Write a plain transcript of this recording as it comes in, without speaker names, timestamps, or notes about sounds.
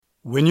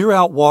When you're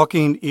out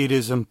walking, it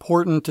is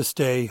important to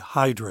stay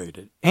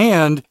hydrated.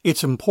 And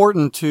it's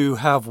important to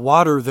have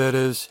water that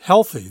is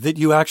healthy, that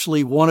you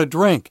actually want to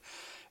drink.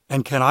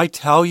 And can I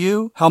tell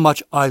you how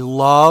much I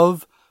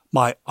love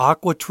my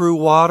AquaTrue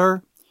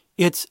water?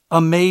 It's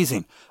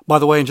amazing. By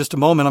the way, in just a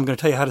moment, I'm going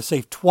to tell you how to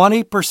save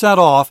 20%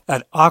 off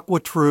at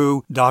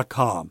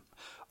aquatrue.com.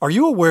 Are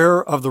you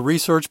aware of the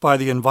research by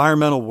the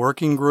Environmental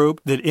Working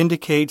Group that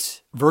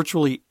indicates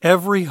virtually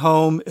every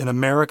home in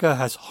America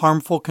has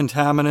harmful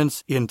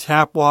contaminants in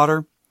tap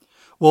water?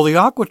 Well, the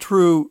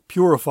AquaTrue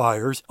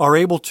purifiers are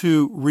able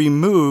to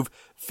remove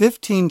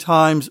 15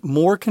 times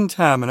more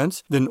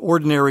contaminants than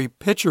ordinary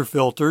pitcher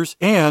filters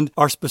and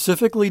are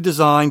specifically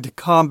designed to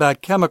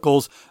combat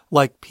chemicals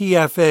like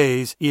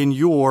PFAS in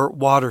your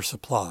water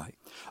supply.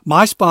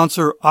 My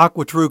sponsor,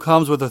 AquaTrue,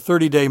 comes with a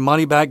 30-day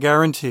money-back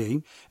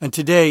guarantee, and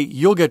today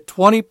you'll get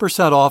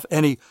 20% off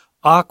any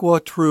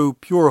AquaTrue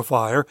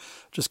purifier.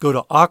 Just go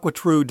to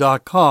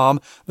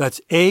aquatrue.com.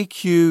 That's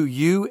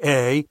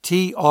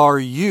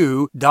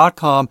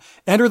AQUATRU.com.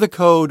 Enter the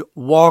code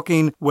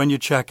WALKING when you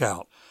check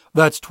out.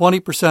 That's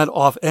 20%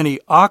 off any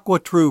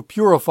AquaTrue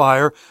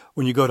purifier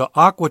when you go to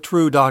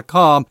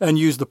aquatrue.com and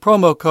use the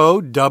promo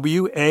code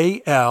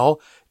WALKING.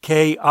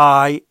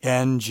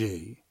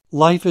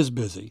 Life is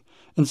busy,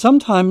 and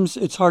sometimes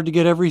it's hard to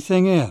get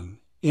everything in,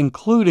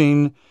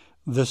 including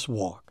this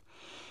walk.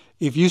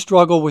 If you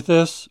struggle with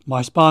this,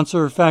 my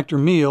sponsor, Factor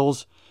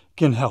Meals,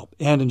 can help.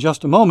 And in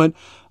just a moment,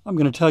 I'm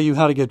going to tell you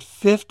how to get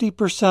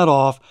 50%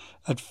 off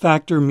at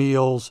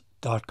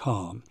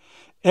factormeals.com.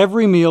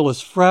 Every meal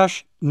is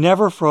fresh,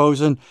 never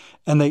frozen,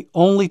 and they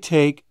only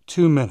take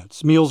 2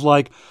 minutes. Meals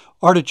like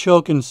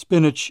artichoke and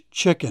spinach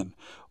chicken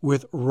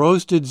with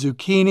roasted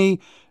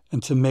zucchini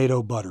and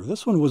tomato butter.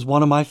 This one was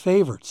one of my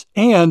favorites.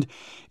 And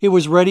it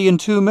was ready in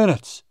 2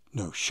 minutes.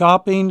 No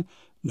shopping,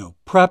 no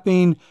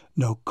prepping,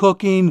 no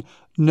cooking,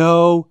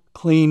 no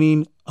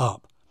cleaning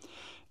up.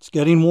 It's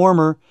getting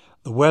warmer.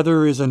 The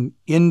weather is an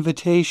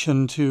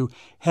invitation to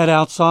head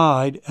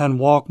outside and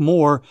walk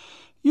more.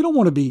 You don't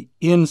want to be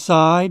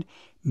inside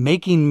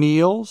making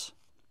meals.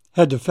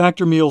 Head to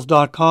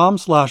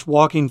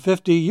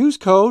factormeals.com/walking50. Use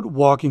code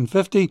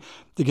WALKING50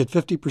 to get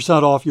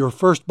 50% off your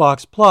first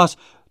box plus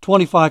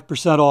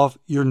 25% off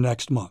your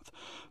next month.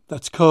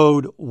 That's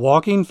code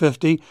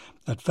WALKING50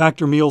 at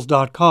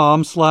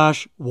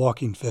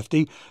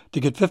factormeals.com/walking50 to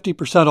get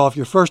 50% off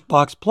your first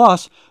box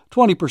plus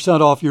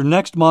 20% off your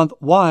next month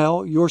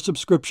while your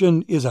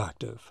subscription is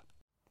active.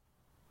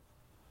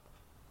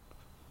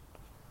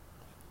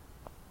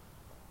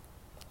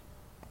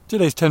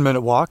 Today's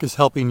 10-minute walk is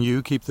helping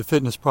you keep the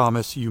fitness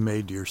promise you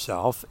made to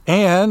yourself,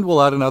 and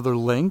we'll add another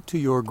link to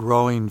your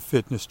growing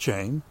fitness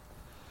chain.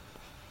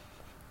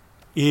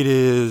 It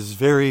is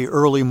very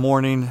early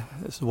morning.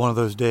 This is one of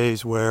those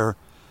days where,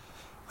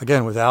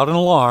 again, without an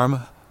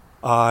alarm,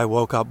 I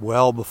woke up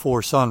well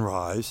before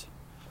sunrise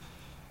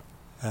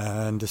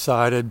and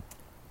decided,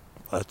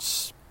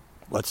 let's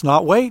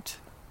not wait.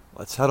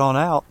 Let's head on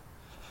out.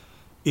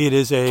 It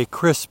is a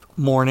crisp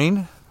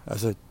morning,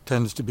 as it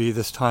tends to be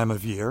this time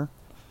of year.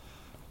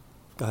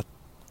 Got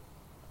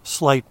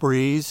slight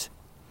breeze,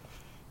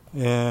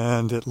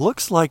 and it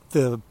looks like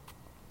the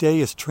day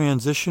is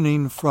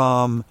transitioning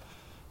from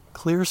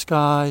clear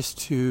skies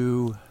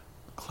to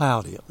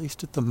cloudy, at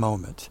least at the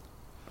moment.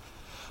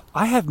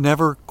 I have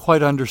never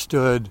quite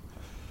understood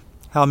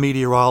how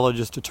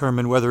meteorologists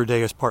determine whether a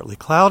day is partly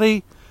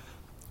cloudy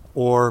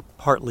or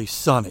partly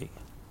sunny.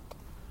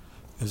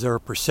 Is there a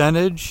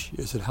percentage?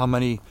 Is it how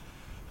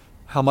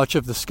much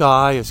of the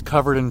sky is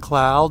covered in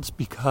clouds?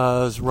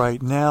 Because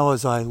right now,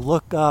 as I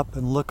look up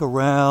and look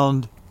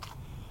around,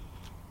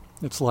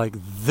 it's like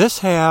this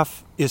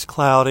half is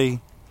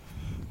cloudy,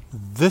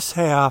 this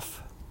half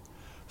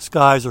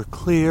skies are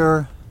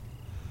clear,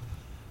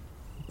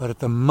 but at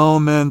the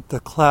moment the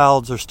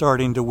clouds are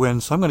starting to win.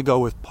 So I'm going to go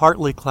with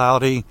partly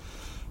cloudy,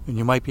 and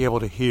you might be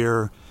able to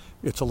hear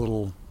it's a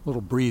little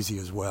breezy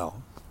as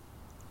well.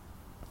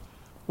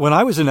 When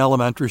I was in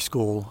elementary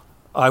school,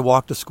 I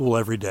walked to school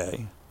every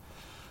day.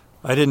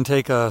 I didn't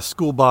take a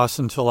school bus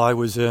until I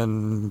was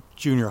in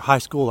junior high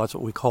school. That's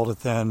what we called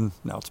it then.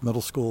 Now it's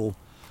middle school.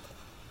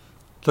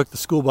 Took the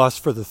school bus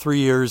for the 3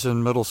 years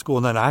in middle school,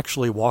 and then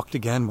actually walked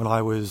again when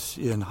I was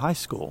in high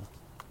school.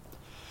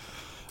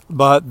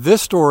 But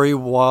this story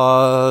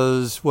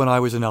was when I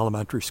was in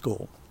elementary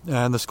school.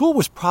 And the school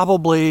was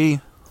probably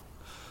a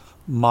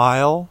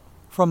mile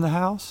from the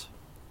house.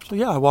 So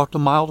yeah, I walked a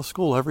mile to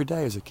school every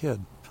day as a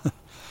kid.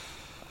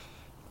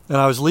 And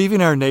I was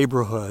leaving our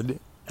neighborhood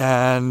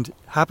and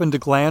happened to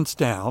glance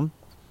down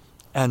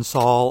and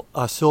saw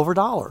a silver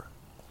dollar.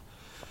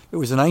 It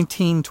was a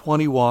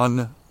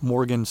 1921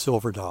 Morgan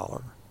silver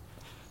dollar,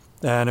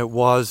 and it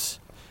was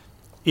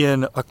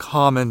in a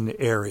common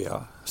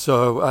area.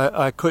 So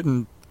I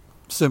couldn't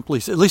simply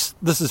say, at least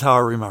this is how I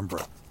remember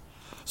it.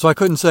 So I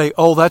couldn't say,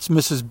 oh, that's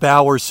Mrs.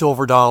 Bauer's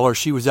silver dollar.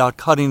 She was out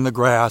cutting the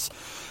grass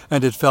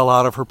and it fell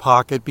out of her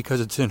pocket because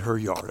it's in her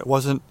yard. It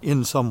wasn't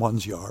in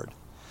someone's yard.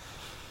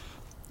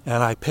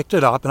 And I picked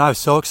it up and I was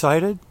so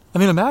excited. I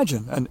mean,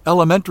 imagine an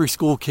elementary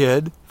school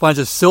kid finds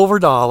a silver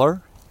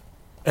dollar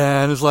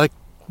and is like,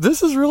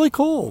 this is really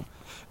cool.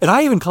 And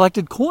I even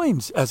collected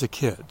coins as a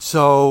kid.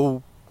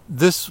 So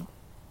this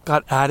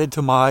got added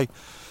to my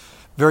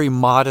very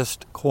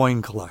modest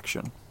coin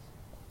collection.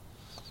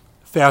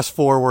 Fast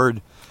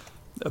forward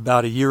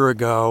about a year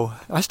ago,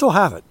 I still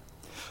have it.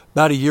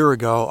 About a year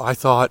ago, I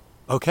thought,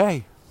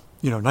 okay,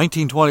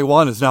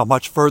 1921 is now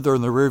much further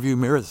in the rearview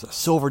mirror. It's a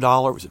silver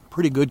dollar. It was in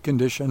pretty good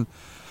condition.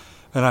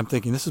 And I'm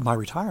thinking, this is my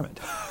retirement.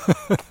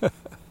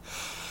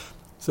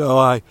 So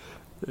I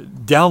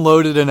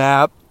downloaded an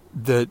app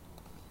that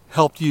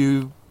helped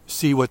you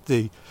see what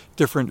the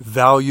different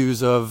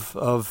values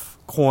of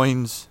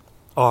coins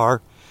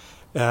are.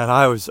 And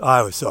I was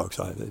so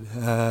excited.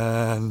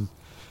 And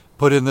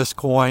put in this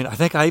coin. I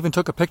think I even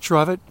took a picture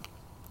of it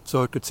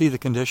so it could see the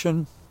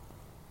condition.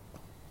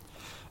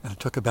 And it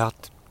took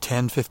about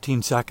 10,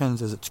 15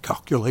 seconds as it's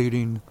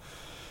calculating.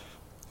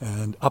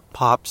 And up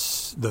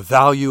pops the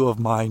value of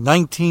my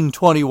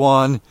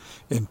 1921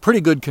 in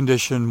pretty good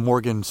condition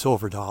Morgan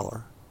silver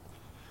dollar.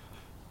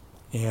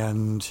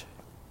 And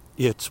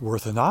it's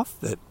worth enough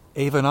that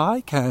Ava and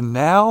I can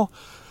now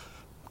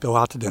go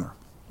out to dinner.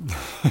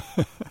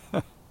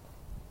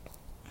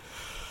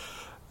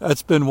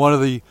 That's been one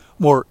of the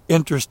more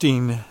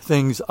interesting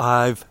things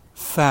I've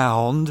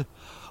found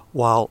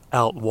while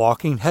out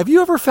walking. Have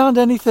you ever found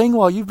anything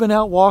while you've been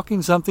out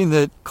walking, something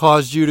that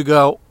caused you to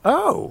go,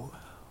 oh,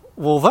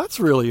 well, that's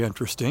really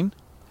interesting?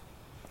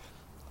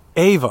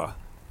 Ava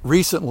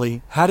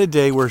recently had a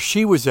day where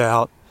she was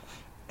out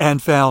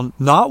and found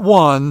not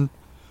one,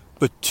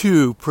 but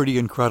two pretty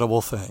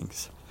incredible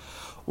things.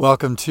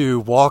 Welcome to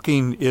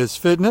Walking is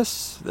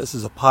Fitness. This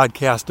is a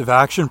podcast of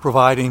action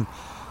providing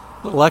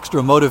a little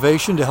extra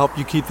motivation to help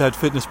you keep that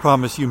fitness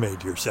promise you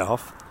made to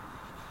yourself.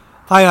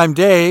 Hi, I'm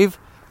Dave.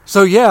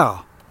 So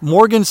yeah,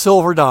 Morgan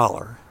silver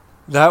dollar.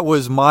 That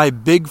was my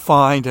big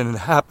find, and it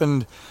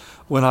happened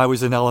when I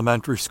was in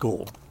elementary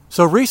school.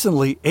 So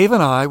recently, Ava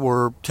and I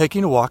were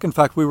taking a walk. In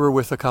fact, we were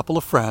with a couple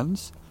of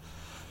friends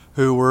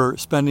who were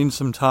spending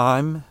some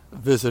time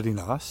visiting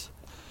us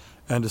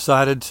and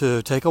decided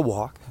to take a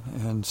walk.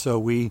 And so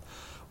we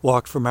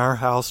walked from our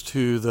house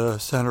to the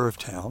center of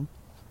town.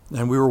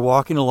 And we were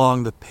walking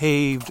along the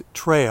paved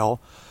trail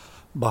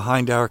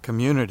behind our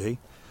community.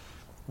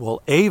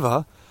 Well,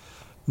 Ava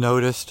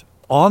noticed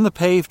on the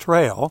paved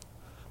trail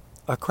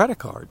a credit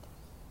card.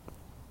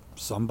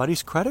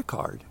 Somebody's credit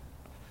card.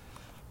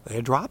 They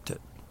had dropped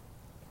it.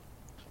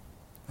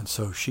 And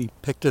so she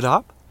picked it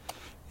up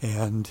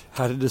and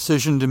had a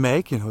decision to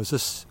make. Is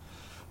this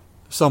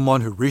someone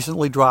who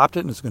recently dropped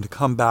it and is going to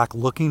come back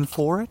looking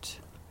for it?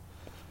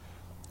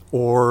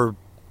 Or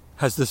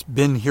has this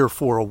been here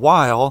for a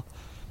while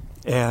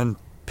and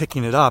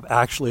picking it up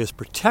actually is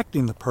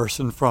protecting the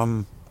person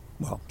from,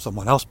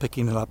 someone else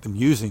picking it up and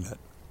using it?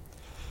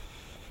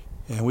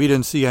 And we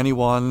didn't see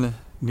anyone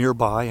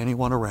nearby,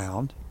 anyone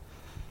around.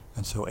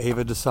 And so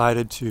Ava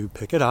decided to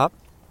pick it up.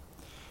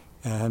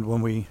 And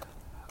when we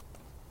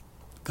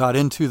got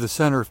into the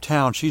center of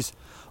town, she's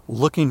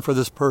looking for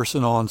this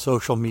person on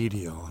social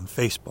media, on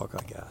Facebook,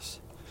 I guess,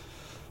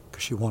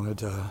 because she wanted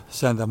to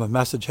send them a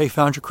message. Hey,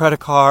 found your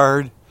credit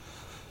card.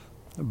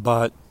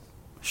 But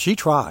she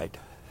tried.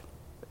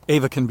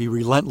 Ava can be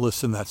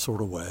relentless in that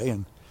sort of way,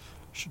 and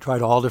she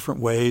tried all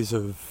different ways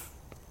of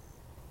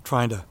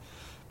trying to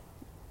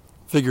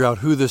figure out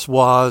who this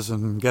was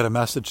and get a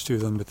message to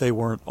them, but they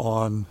weren't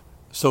on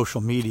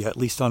social media, at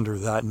least under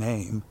that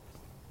name.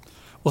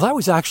 Well, that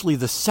was actually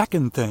the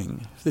second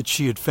thing that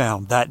she had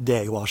found that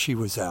day while she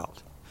was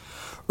out.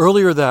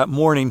 Earlier that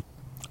morning,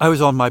 I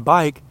was on my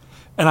bike,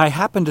 and I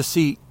happened to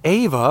see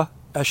Ava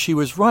as she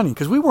was running,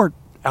 because we weren't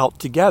out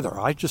together.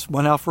 I just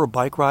went out for a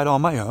bike ride on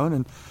my own,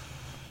 and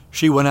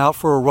she went out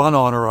for a run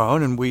on her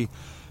own, and we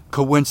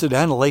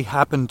coincidentally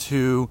happened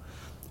to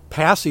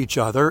pass each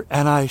other,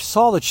 and I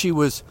saw that she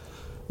was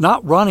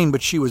not running,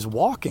 but she was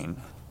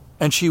walking,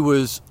 and she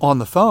was on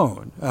the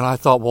phone. And I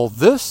thought, well,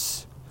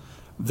 this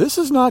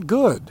is not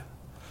good.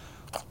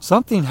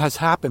 Something has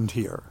happened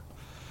here.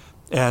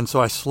 And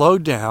so I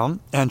slowed down,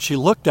 and she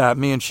looked at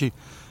me, and she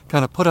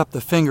kind of put up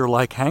the finger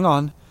like, hang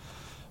on,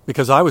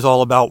 because I was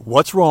all about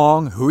what's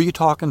wrong, who are you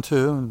talking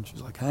to? And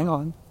she's like, hang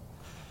on.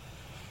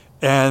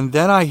 And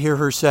then I hear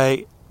her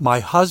say, my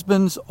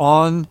husband's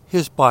on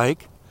his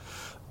bike.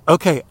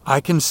 Okay,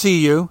 I can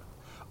see you.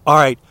 All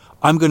right,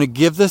 I'm going to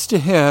give this to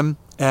him,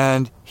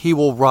 and he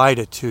will ride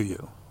it to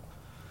you.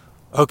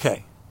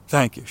 Okay,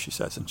 thank you, she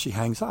says, and she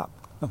hangs up.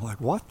 I'm like,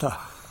 what the?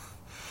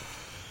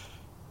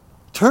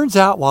 Turns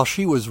out while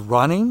she was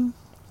running,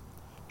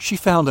 she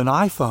found an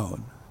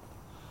iPhone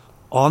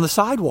on the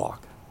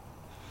sidewalk.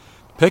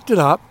 Picked it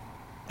up,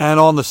 and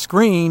on the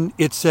screen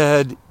it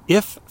said,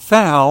 if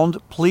found,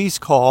 please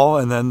call,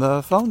 and then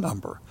the phone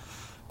number.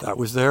 That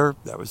was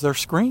their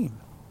screen.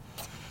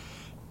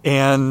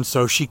 And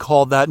so she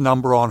called that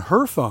number on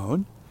her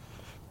phone.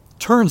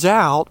 Turns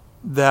out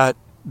that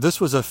this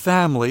was a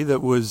family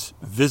that was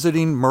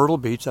visiting Myrtle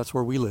Beach. That's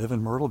where we live,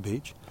 in Myrtle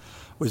Beach.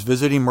 Was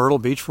visiting Myrtle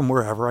Beach from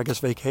wherever, I guess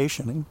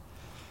vacationing.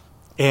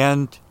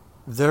 And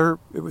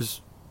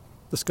this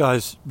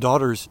guy's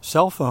daughter's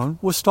cell phone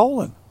was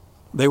stolen.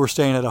 They were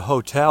staying at a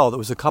hotel that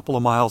was a couple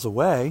of miles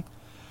away,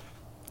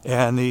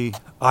 and the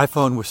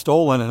iPhone was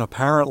stolen, and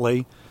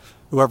apparently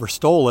whoever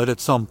stole it at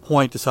some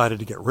point decided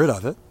to get rid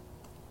of it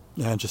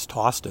and just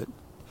tossed it.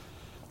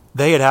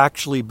 They had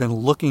actually been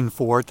looking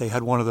for it. They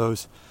had one of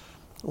those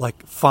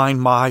like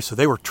Find My, so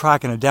they were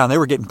tracking it down. They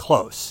were getting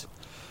close.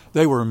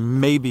 They were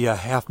maybe a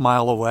half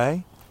mile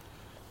away,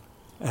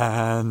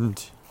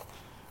 and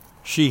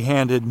she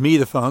handed me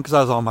the phone because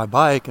I was on my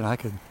bike and I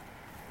could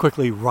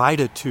quickly ride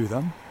it to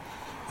them.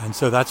 And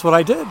so that's what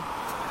I did.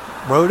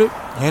 Wrote it,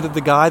 handed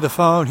the guy the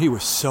phone. He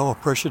was so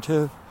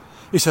appreciative.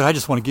 He said, "I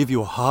just want to give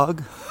you a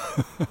hug."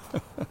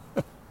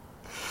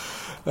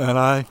 And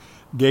I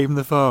gave him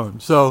the phone.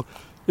 So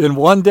in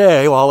one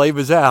day, while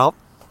Ava's out,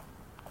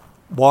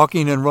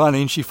 walking and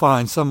running, she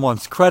finds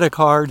someone's credit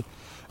card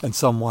and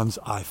someone's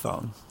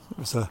iPhone. It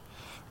was a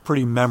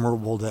pretty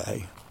memorable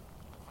day.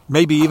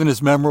 Maybe even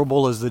as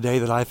memorable as the day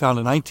that I found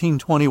a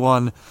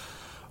 1921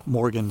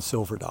 Morgan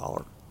silver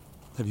dollar.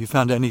 Have you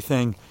found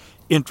anything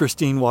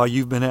interesting while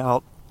you've been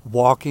out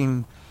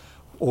walking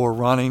or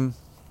running?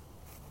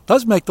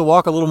 Does make the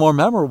walk a little more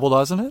memorable,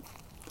 doesn't it?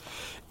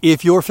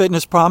 If your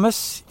fitness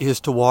promise is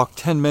to walk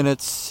 10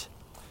 minutes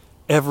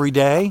every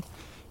day,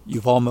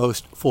 you've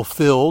almost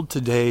fulfilled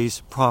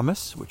today's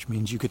promise, which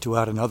means you get to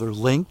add another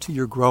link to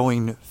your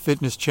growing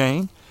fitness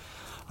chain.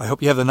 I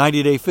hope you have the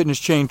 90-day fitness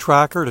chain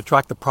tracker to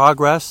track the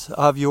progress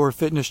of your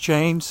fitness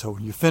chain. So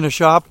when you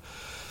finish up,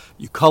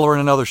 you color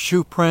in another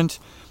shoe print,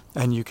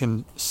 and you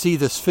can see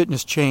this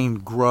fitness chain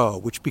grow,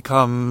 which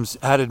becomes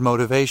added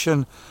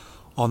motivation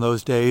on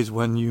those days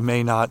when you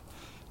may not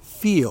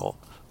feel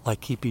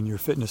like keeping your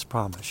fitness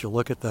promise. You'll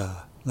look at the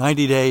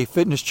 90-day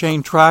fitness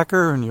chain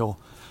tracker and you'll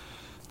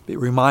be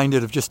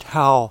reminded of just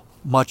how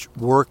much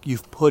work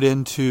you've put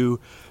into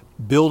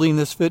building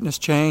this fitness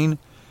chain,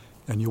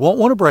 and you won't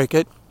want to break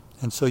it,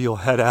 and so you'll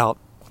head out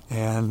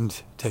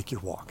and take your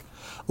walk.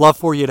 Love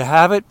for you to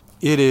have it.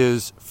 It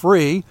is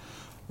free.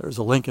 There's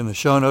a link in the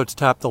show notes.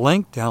 Tap the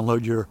link,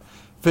 download your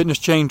fitness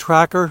chain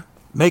tracker,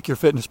 make your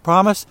fitness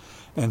promise,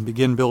 and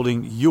begin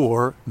building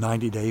your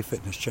 90-day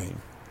fitness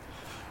chain.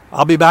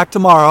 I'll be back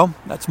tomorrow.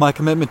 That's my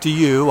commitment to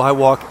you. I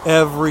walk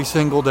every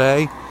single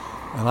day,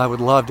 and I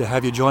would love to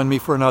have you join me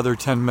for another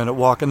 10-minute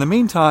walk. In the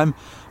meantime,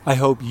 I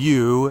hope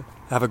you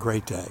have a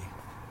great day.